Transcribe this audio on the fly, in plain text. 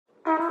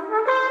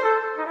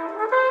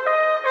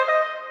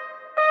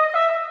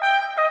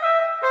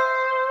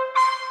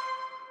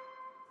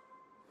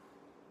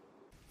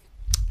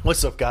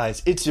What's up,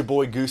 guys? It's your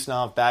boy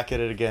Goosenob back at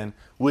it again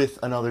with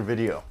another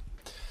video.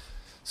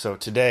 So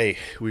today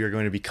we are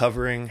going to be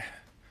covering,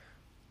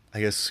 I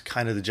guess,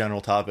 kind of the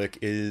general topic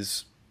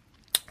is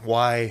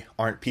why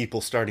aren't people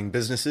starting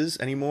businesses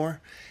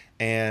anymore,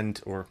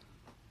 or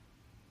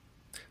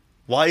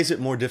why is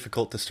it more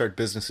difficult to start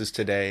businesses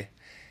today,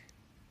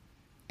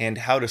 and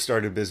how to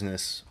start a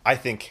business. I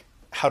think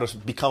how to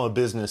become a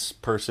business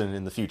person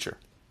in the future.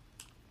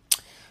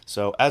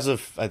 So as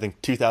of, I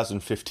think,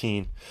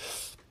 2015,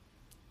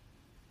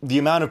 the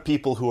amount of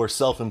people who are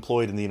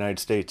self-employed in the United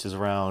States is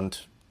around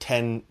 6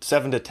 to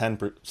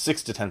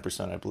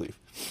 10%, I believe.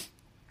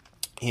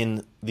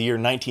 In the year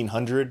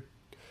 1900,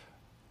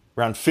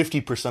 around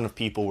 50% of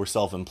people were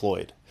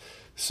self-employed.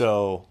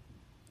 So,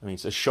 I mean,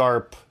 it's a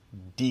sharp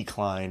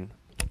decline,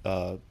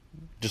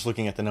 just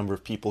looking at the number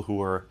of people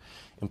who are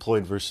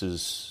employed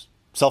versus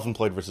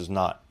self-employed versus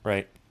not,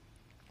 right?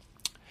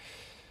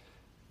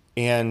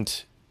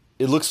 And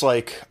it looks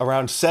like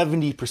around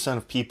 70%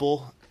 of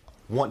people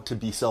want to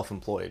be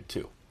self-employed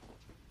too.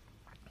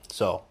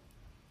 So,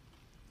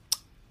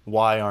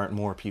 why aren't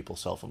more people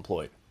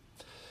self-employed?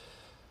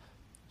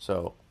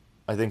 So,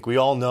 I think we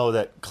all know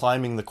that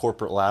climbing the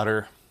corporate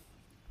ladder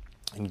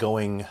and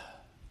going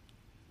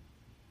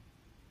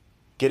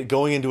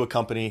into a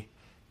company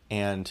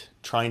and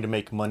trying to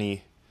make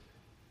money,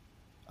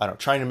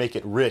 trying to make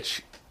it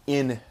rich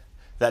in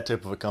that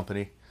type of a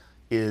company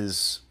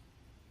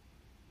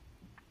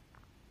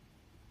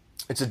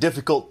it's a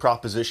difficult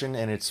proposition,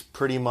 and it's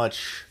pretty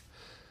much,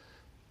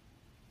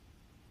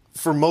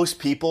 for most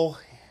people,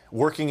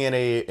 working in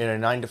a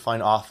 9 to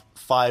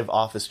 5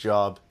 office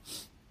job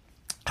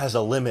has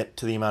a limit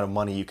to the amount of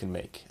money you can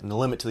make, and the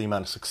limit to the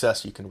amount of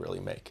success you can really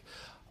make.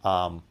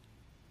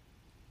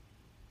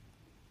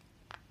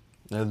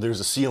 There's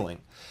a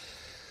ceiling.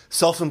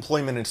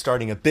 Self-employment and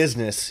starting a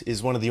business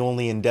is one of the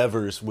only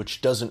endeavors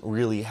which doesn't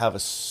really have a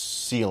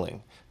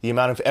ceiling. The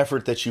amount of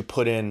effort that you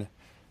put in,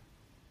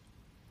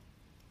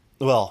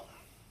 well,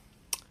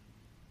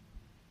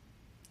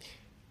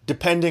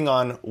 depending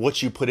on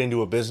what you put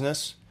into a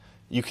business,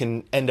 you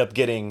can end up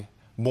getting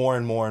more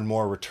and more and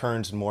more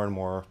returns and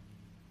more,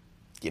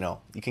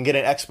 you can get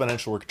an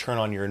exponential return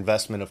on your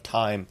investment of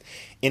time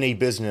in a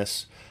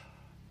business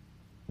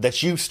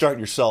that you start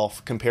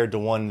yourself compared to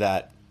one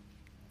that,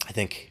 I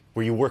think,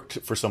 where you worked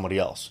for somebody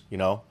else,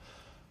 I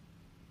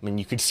mean,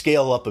 you could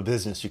scale up a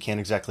business. You can't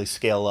exactly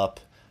scale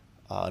up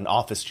an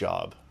office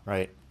job,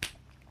 right?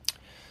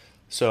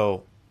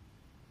 So,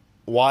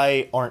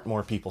 why aren't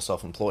more people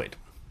self-employed?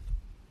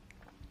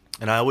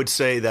 And I would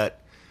say that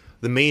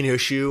the main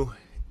issue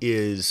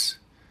is,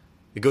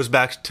 it goes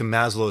back to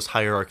Maslow's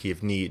hierarchy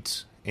of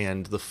needs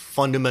and the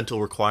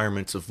fundamental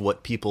requirements of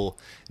what people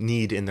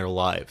need in their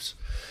lives.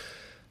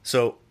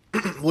 So,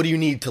 what do you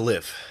need to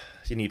live?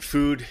 You need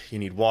food, you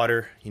need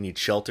water, you need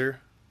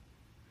shelter,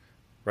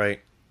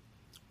 right?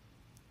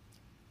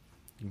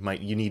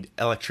 You need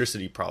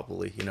electricity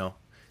probably,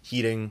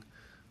 heating,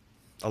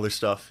 other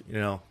stuff,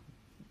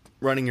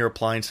 running your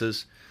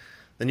appliances.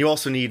 Then you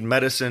also need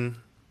medicine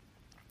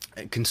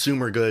and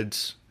consumer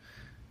goods.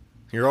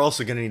 You're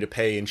also going to need to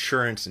pay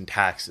insurance and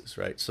taxes,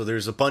 right? So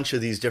there's a bunch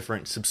of these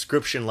different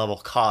subscription level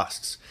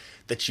costs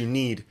that you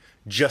need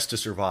just to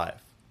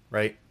survive,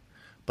 right?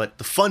 But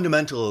the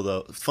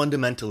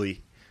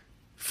fundamentally,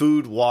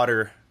 food,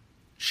 water,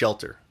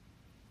 shelter,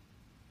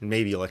 and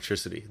maybe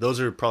electricity. Those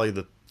are probably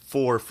the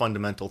 4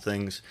 fundamental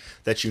things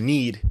that you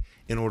need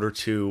in order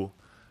to,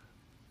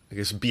 I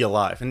guess, be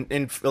alive.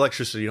 And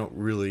electricity, you don't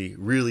really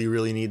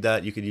need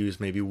that. You could use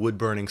maybe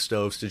wood-burning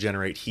stoves to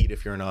generate heat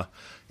if you're in a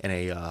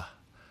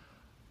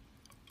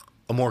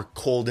more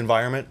cold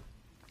environment,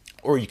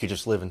 or you could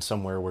just live in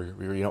somewhere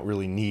where you don't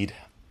really need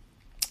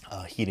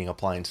heating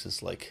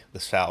appliances, like the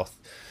South,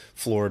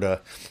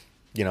 Florida,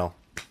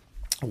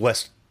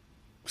 West,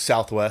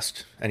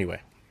 Southwest.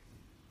 Anyway,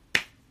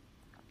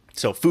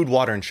 so food,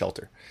 water, and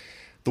shelter.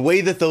 The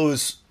way that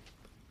those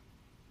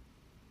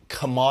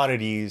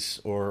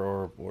commodities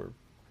or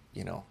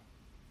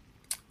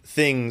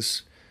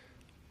things,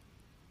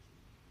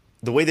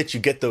 the way that you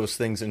get those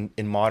things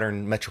in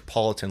modern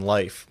metropolitan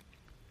life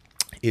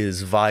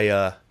is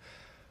via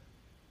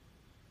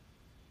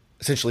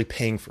essentially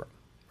paying for them,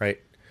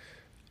 right?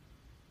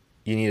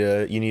 You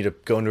need to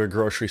go into a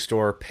grocery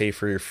store, pay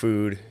for your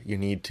food. You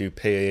need to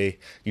pay a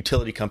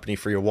utility company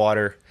for your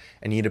water,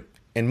 and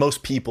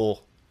most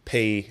people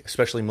pay,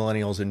 especially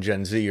millennials and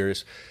Gen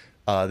Zers,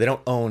 they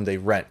don't own, they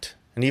rent.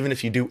 And even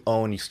if you do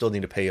own, you still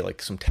need to pay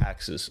like some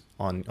taxes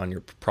on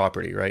your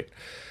property, right?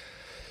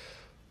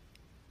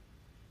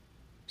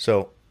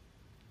 So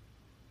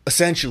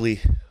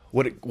essentially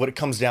what it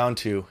comes down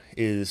to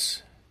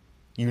is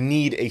you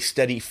need a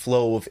steady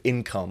flow of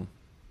income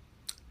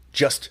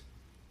just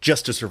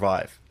to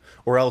survive,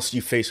 or else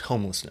you face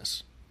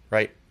homelessness,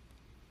 right?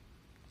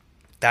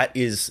 That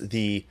is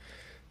the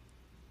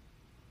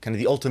kind of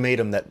the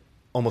ultimatum that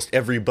almost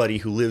everybody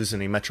who lives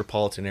in a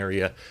metropolitan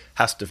area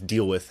has to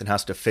deal with and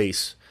has to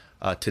face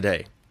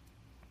today.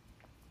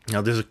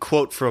 Now, there's a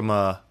quote from,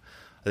 I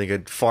think,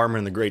 a farmer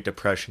in the Great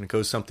Depression. It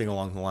goes something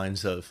along the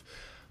lines of,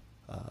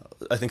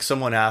 I think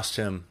someone asked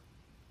him,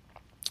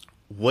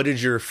 what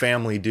did your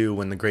family do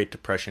when the Great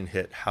Depression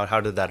hit? How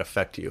did that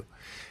affect you?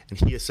 And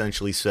he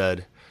essentially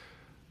said,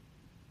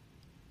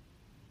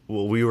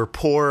 well, we were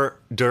poor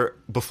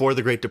before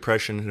the Great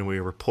Depression and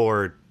we were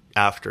poor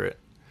after it.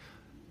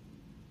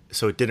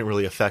 So it didn't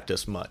really affect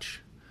us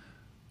much.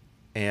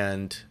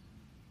 And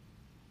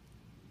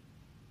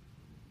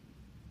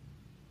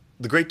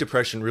the Great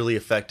Depression really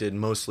affected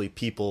mostly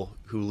people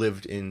who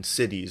lived in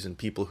cities and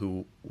people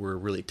who were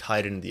really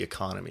tied into the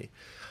economy.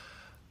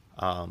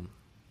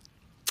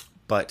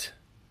 But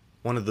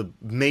one of the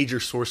major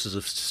sources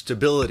of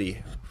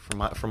stability from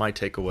my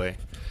takeaway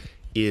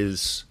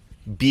is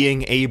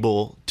being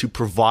able to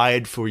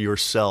provide for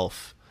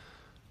yourself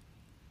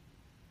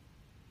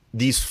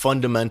these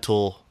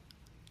fundamental,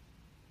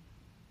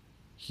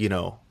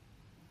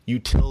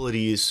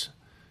 utilities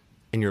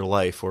in your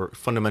life, or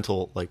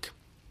fundamental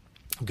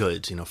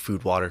goods,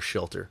 food, water,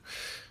 shelter,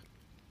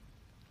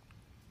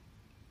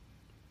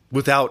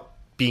 without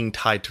being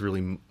tied to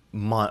really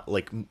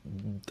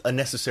a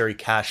necessary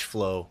cash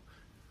flow,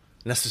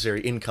 necessary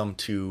income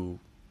to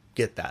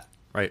get that,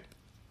 right?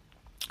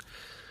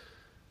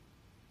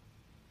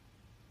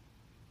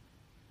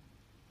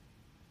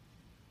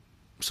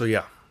 So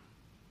yeah,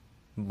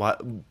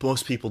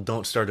 most people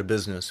don't start a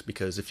business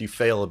because if you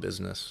fail a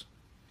business,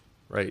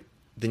 right,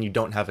 then you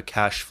don't have a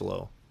cash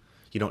flow.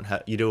 You don't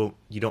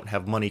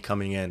have money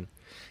coming in,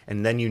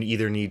 and then you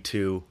either need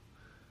to,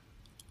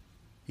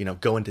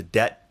 go into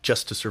debt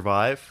just to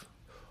survive,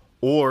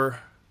 or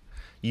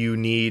you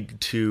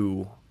need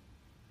to,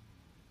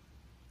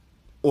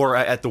 or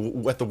at the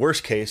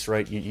worst case,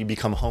 right, you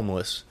become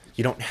homeless.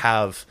 You don't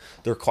have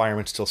the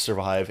requirements to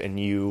survive, and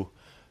you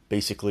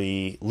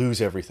basically lose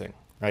everything,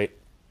 right?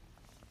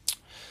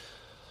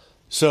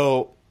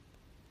 So,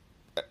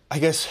 I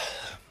guess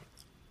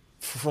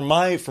for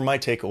my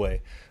takeaway,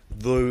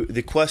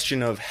 the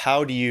question of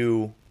how do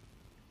you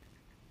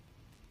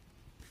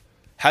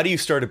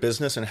start a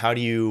business and how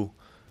do you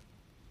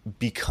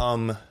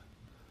become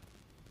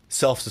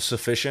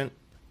self-sufficient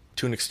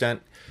to an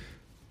extent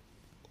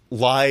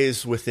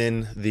lies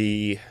within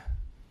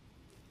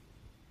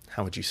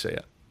how would you say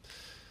it?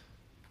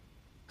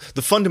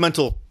 The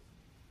fundamental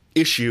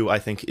issue, I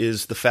think,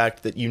 is the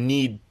fact that you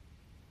need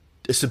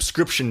a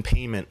subscription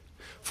payment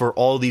for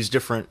all these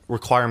different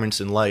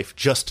requirements in life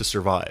just to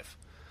survive.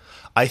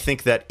 I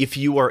think that if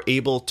you are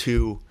able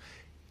to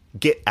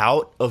get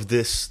out of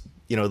this,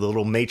 the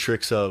little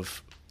matrix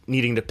of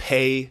needing to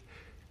pay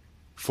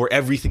for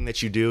everything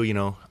that you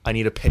do, I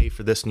need to pay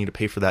for this, I need to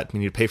pay for that, I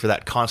need to pay for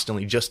that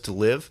constantly just to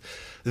live,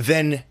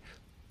 then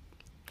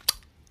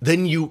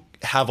you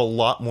have a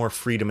lot more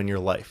freedom in your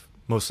life,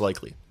 most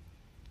likely.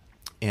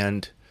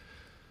 And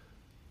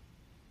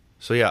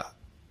so yeah,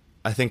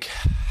 I think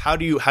how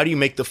do you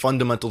make the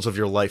fundamentals of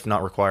your life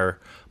not require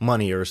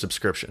money or a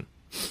subscription?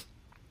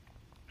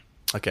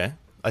 Okay,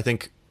 I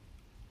think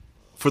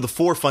for the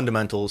 4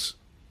 fundamentals,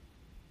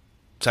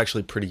 it's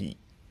actually pretty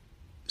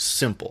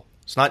simple.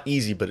 It's not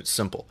easy, but it's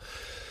simple.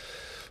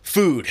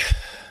 Food.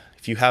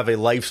 If you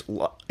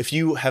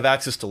have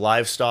access to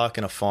livestock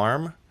and a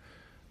farm,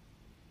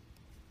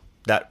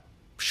 that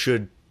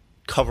should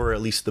cover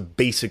at least the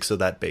basics of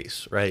that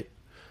base, right?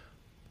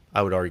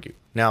 I would argue.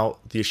 Now,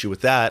 the issue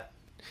with that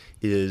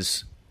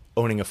is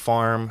owning a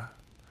farm,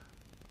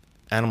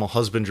 animal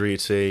husbandry.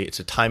 It's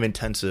a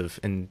time-intensive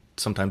and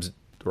sometimes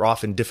or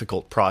often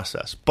difficult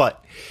process.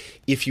 But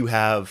if you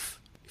have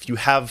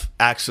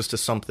access to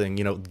something,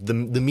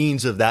 the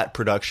means of that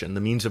production, the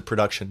means of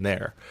production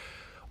there,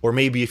 or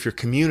maybe if your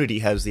community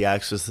has the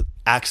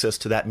access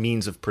to that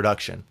means of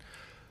production,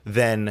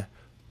 then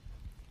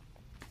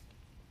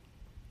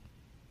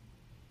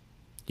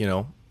you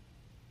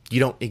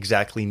don't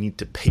exactly need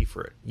to pay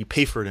for it. You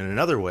pay for it in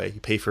another way.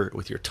 You pay for it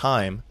with your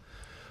time,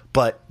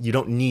 but you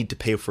don't need to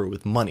pay for it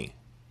with money,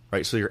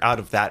 right? So you're out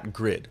of that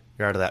grid.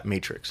 You're out of that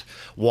matrix.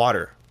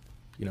 Water,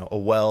 a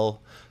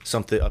well,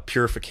 a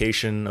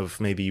purification of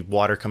maybe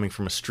water coming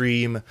from a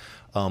stream,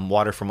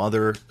 water from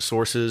other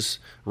sources,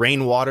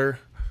 rainwater.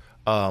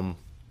 That's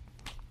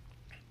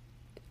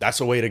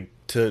a way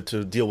to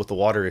deal with the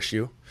water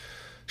issue.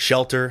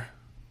 Shelter,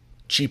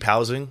 cheap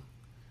housing,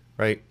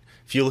 right?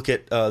 If you look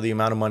at the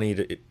amount of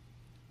money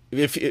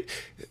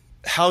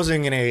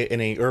housing in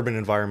a urban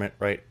environment,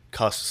 right,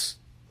 costs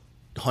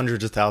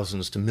hundreds of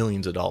thousands to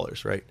millions of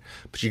dollars, right?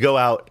 But you go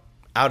out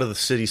of the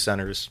city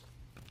centers,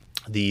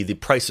 the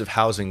price of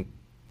housing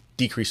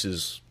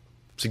decreases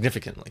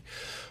significantly.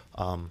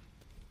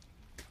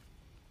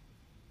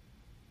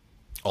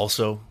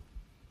 Also,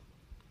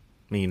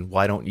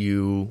 why don't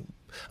you?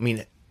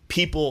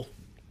 People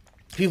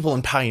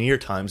in pioneer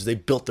times, they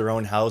built their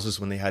own houses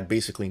when they had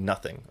basically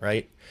nothing,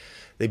 right?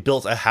 They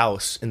built a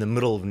house in the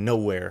middle of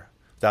nowhere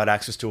without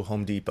access to a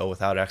Home Depot,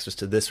 without access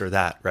to this or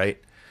that,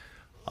 right?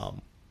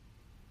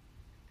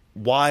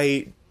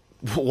 Why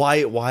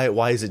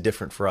is it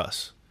different for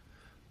us?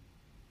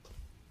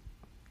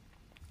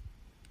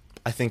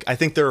 I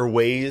think there are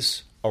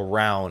ways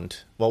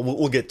around. Well,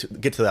 we'll get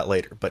to that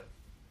later, but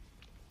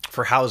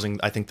for housing,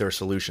 I think there are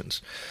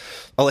solutions.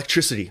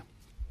 Electricity.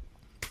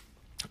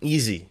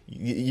 Easy.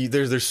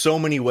 There's so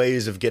many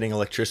ways of getting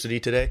electricity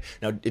today.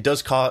 Now, it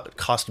does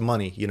cost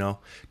money, you know.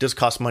 It does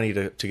cost money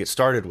to get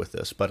started with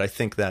this, but I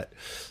think that,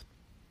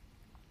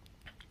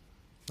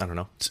 I don't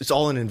know, it's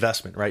all an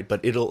investment, right?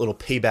 But it'll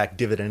pay back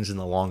dividends in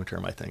the long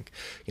term, I think.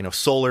 You know,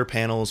 solar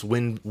panels,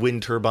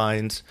 wind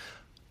turbines.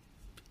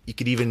 You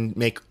could even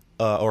make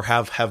or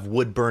have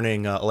wood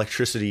burning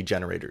electricity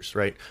generators,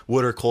 right?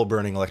 Wood or coal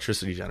burning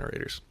electricity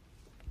generators.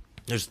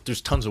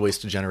 There's tons of ways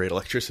to generate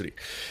electricity.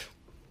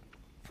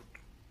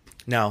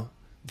 Now,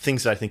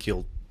 things that I think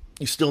you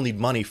still need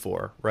money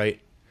for,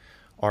 right,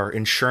 are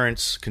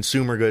insurance,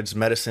 consumer goods,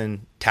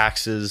 medicine,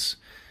 taxes,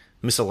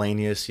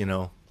 miscellaneous, you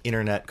know,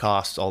 internet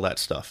costs, all that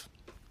stuff.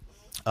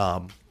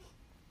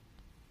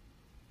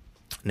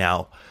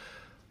 Now,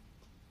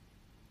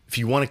 if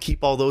you want to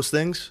keep all those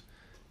things,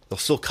 they'll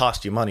still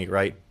cost you money,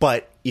 right?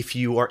 But if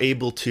you are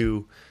able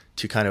to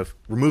kind of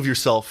remove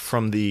yourself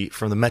from the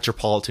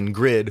metropolitan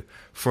grid,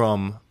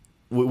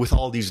 with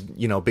all these,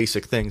 you know,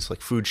 basic things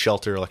like food,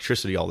 shelter,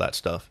 electricity, all that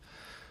stuff,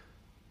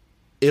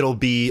 it'll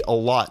be a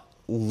lot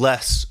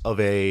less of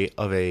a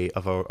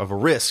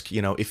risk,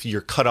 you know, if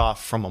you're cut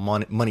off from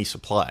a money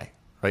supply,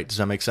 right? Does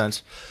that make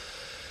sense?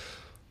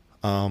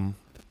 So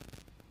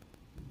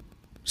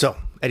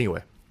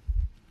anyway,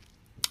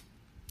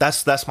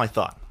 that's my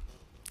thought.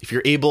 If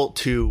you're able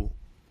to,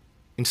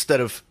 instead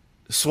of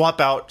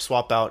swap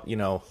out, you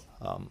know,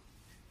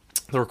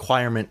 the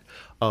requirement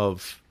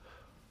of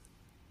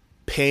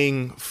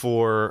paying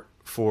for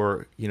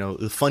you know,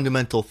 the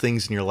fundamental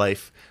things in your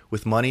life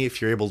with money, if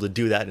you're able to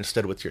do that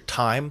instead with your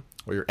time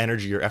or your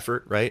energy, your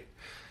effort, right,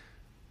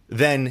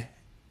 then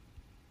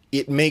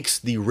it makes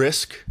the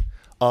risk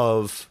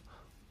of,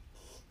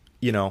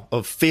 you know,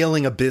 of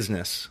failing a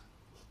business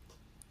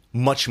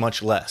much,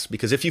 much less.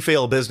 Because if you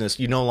fail a business,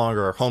 you no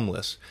longer are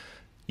homeless.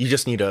 You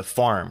just need a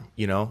farm,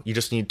 you know, you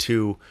just need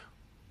to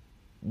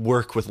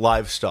work with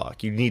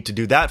livestock. You need to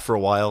do that for a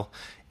while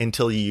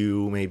until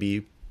you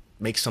maybe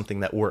make something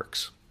that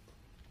works.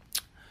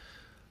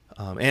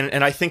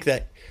 And I think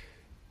that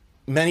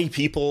many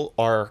people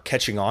are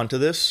catching on to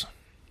this.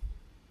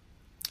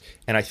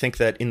 And I think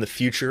that in the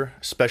future,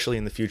 especially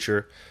in the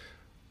future,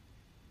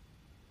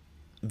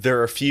 there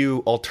are a few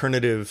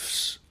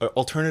alternative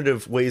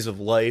ways of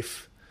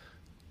life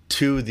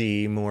to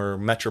the more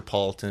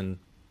metropolitan,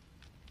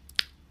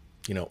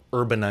 you know,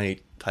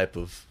 urbanite type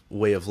of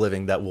way of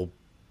living that will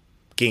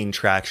gain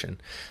traction.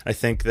 I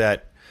think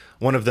that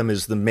one of them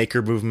is the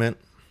maker movement,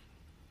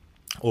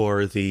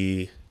 or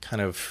the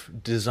kind of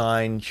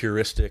design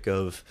heuristic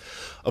of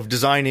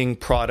designing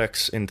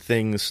products and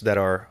things that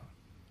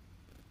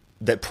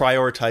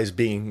prioritize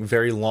being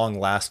very long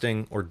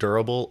lasting or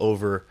durable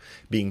over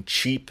being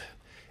cheap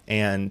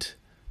and,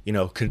 you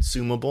know,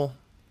 consumable,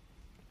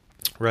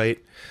 right?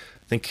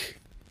 I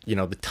think, you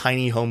know, the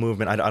tiny home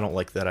movement, I don't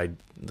like that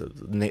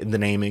the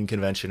naming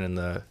convention and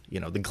the, you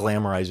know, the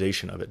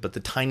glamorization of it, but the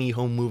tiny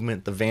home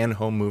movement, the van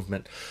home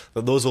movement,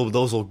 those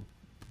will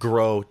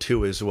grow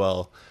too as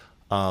well.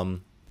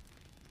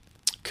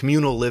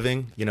 Communal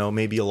living, you know,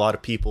 maybe a lot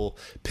of people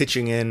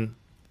pitching in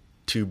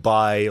to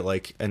buy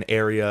like an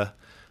area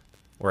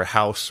or a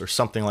house or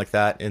something like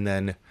that, and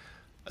then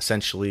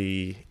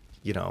essentially,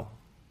 you know,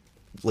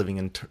 living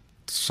in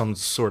some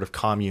sort of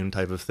commune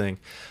type of thing.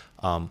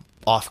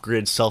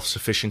 Off-grid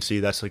self-sufficiency,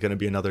 that's going to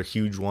be another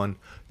huge one.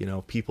 You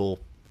know, people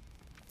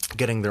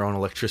getting their own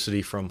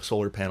electricity from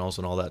solar panels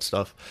and all that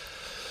stuff.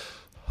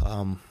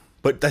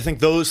 But I think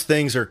those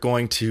things are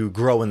going to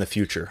grow in the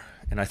future.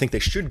 And I think they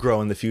should grow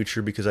in the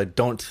future, because I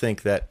don't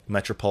think that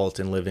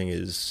metropolitan living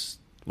is,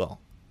 well,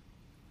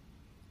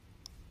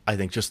 I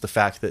think just the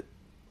fact that,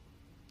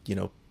 you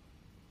know,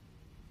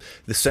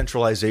 the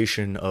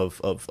centralization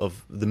of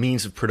the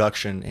means of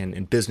production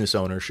and business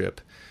ownership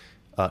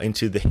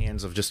into the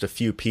hands of just a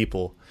few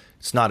people,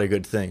 it's not a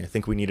good thing. I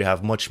think we need to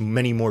have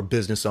many more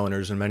business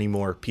owners and many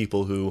more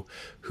people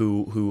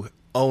who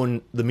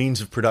own the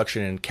means of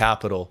production and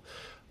capital,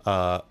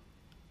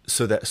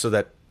 so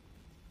that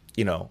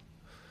you know,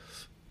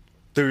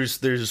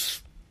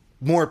 there's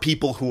more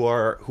people who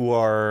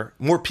are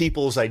more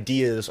people's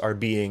ideas are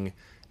being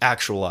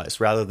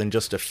actualized rather than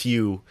just a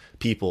few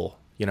people.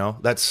 You know,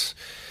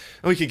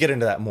 we could get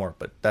into that more,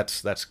 but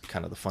that's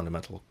kind of the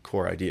fundamental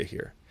core idea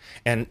here.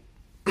 And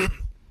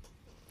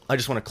I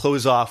just want to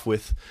close off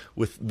with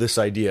this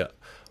idea.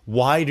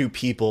 Why are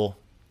people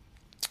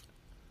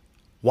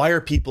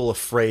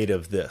afraid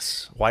of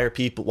this? Why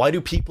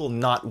do people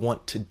not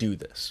want to do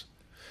this?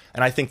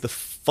 And I think the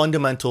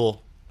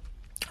fundamental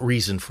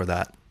reason for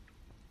that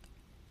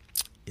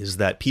is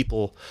that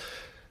people,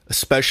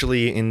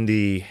 especially in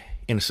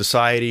a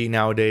society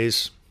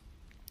nowadays,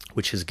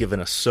 which has given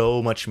us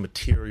so much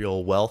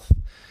material wealth,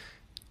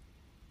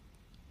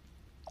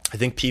 I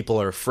think people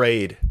are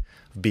afraid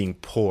of being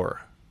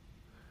poor.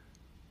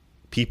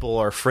 People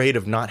are afraid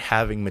of not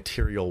having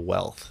material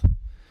wealth.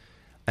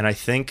 And I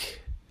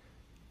think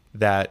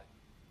that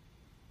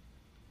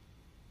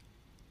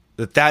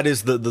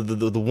is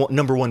the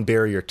number one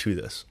barrier to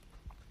this.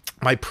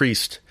 My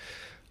priest,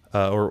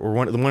 or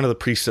one of the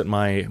priests at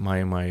my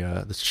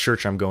this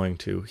church I'm going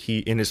to, he,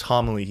 in his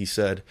homily, he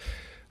said,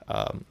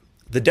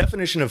 the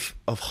definition of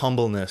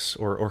humbleness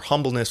or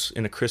humbleness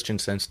in a Christian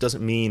sense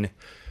doesn't mean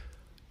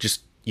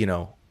just,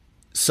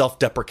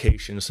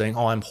 self-deprecation, saying,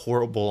 oh, I'm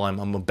horrible,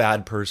 I'm a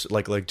bad person,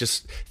 like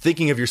just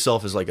thinking of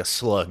yourself as like a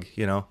slug,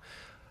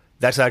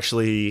 that's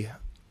actually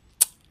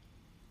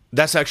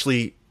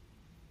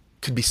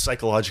could be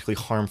psychologically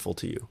harmful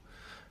to you.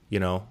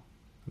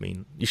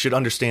 You should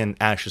understand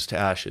ashes to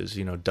ashes,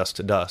 dust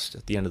to dust.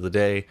 At the end of the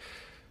day,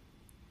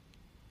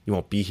 you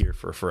won't be here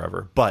for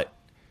forever. But,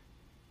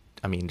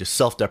 just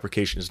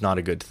self-deprecation is not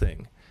a good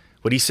thing.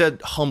 What he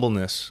said,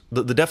 humbleness,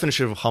 the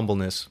definition of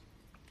humbleness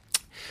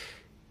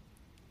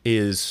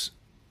is,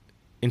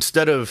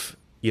 instead of,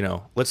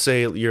 let's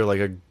say you're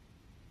like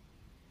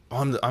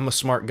I'm a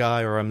smart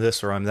guy, or I'm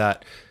this, or I'm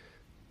that,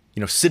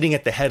 sitting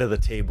at the head of the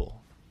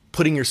table,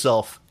 putting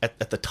yourself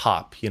at the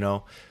top,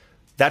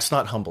 that's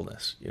not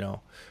humbleness,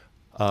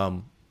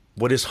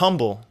 what is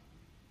humble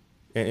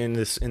in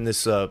this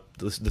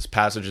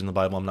passage in the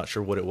Bible, I'm not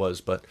sure what it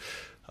was, but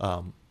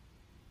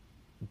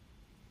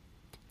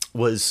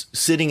was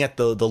sitting at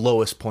the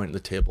lowest point of the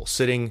table,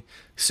 sitting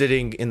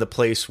in the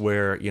place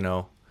where,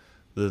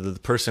 the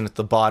person at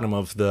the bottom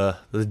of the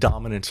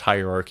dominance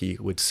hierarchy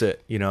would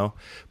sit,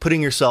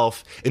 putting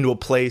yourself into a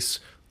place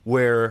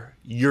where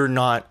you're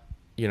not,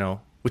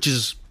 which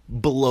is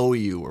below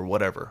you or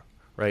whatever,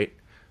 right?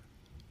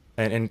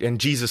 And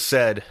Jesus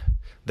said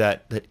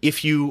that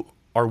if you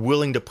are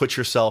willing to put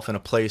yourself in a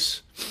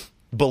place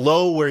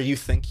below where you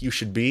think you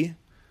should be,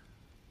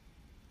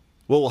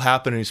 what will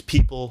happen is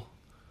people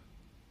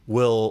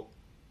will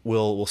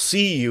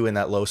see you in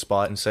that low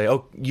spot and say,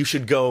 oh, you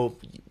should go,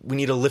 we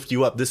need to lift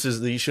you up.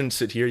 You shouldn't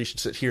sit here, you should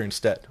sit here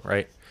instead,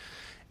 right?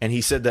 And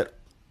he said that,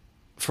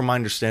 from my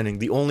understanding,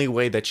 the only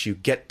way that you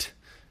get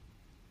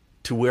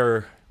to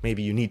where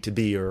maybe you need to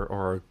be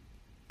or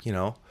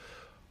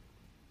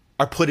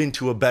are put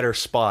into a better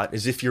spot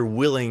is if you're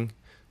willing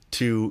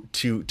to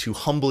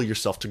humble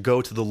yourself, to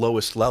go to the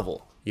lowest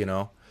level,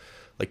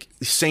 like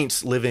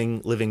saints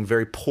living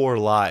very poor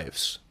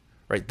lives,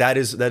 right? That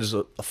is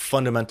a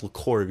fundamental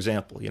core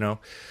example,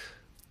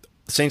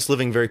 saints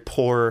living very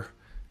poor,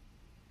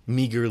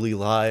 meagerly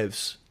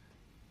lives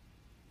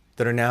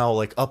that are now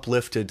like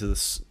uplifted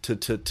to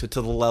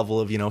the level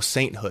of,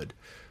 sainthood,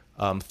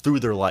 through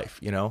their life,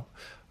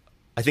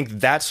 I think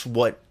that's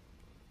what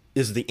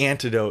is the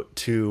antidote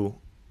to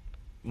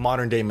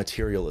modern day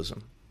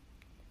materialism.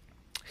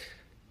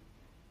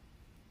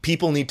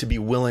 People need to be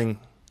willing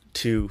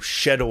to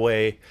shed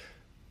away,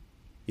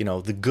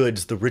 the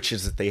goods, the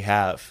riches that they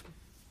have.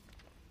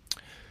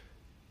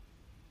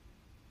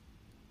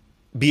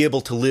 Be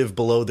able to live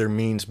below their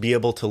means, be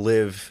able to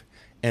live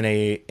in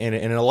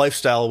a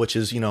lifestyle which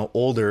is,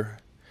 older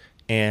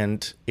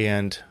and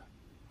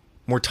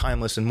more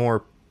timeless and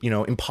more,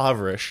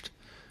 impoverished,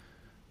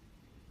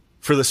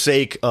 for the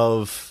sake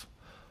of,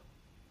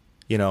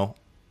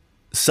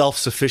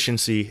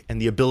 self-sufficiency and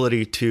the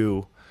ability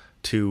to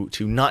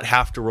not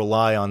have to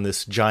rely on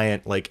this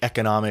giant like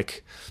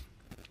economic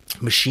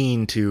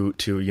machine to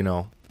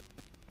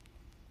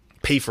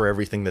pay for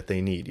everything that they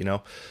need,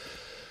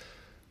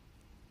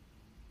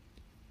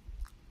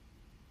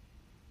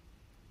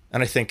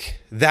 And I think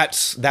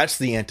that's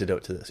the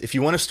antidote to this. If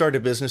you want to start a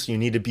business, you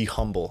need to be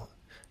humble.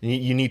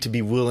 You need to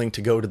be willing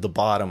to go to the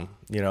bottom,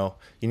 You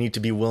need to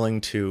be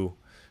willing to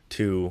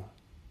be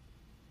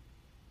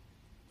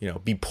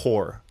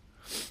poor.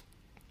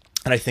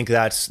 And I think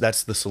that's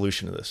the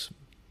solution to this.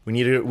 We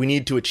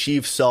need to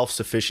achieve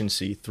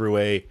self-sufficiency through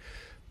a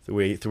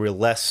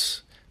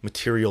less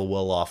material,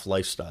 well-off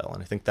lifestyle.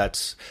 And I think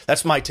that's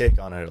my take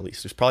on it, at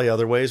least. There's probably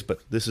other ways, but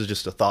this is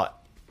just a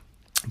thought.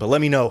 But let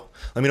me know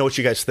what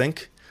you guys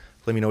think.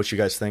 And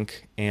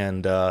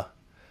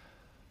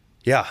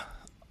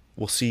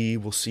we'll see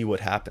what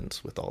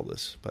happens with all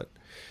this. But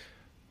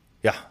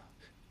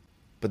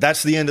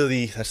that's the end of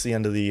the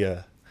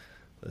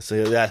let's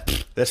say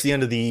that's the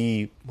end of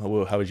the,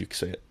 how would you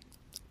say it?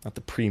 Not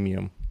the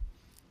premium.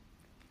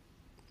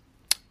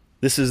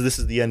 This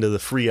is the end of the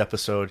free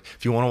episode.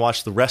 If you want to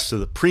watch the rest of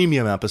the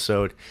premium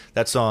episode,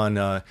 that's on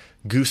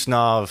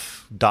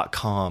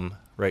goosenav.com,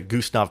 right?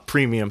 Goosenav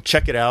Premium.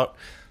 Check it out.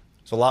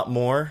 There's a lot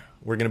more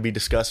we're going to be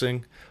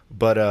discussing.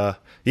 But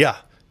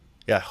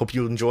hope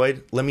you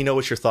enjoyed. Let me know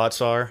what your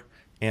thoughts are.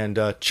 And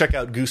check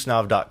out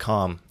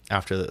goosenav.com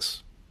after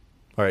this.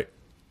 All right.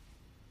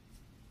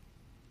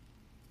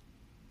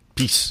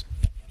 Peace.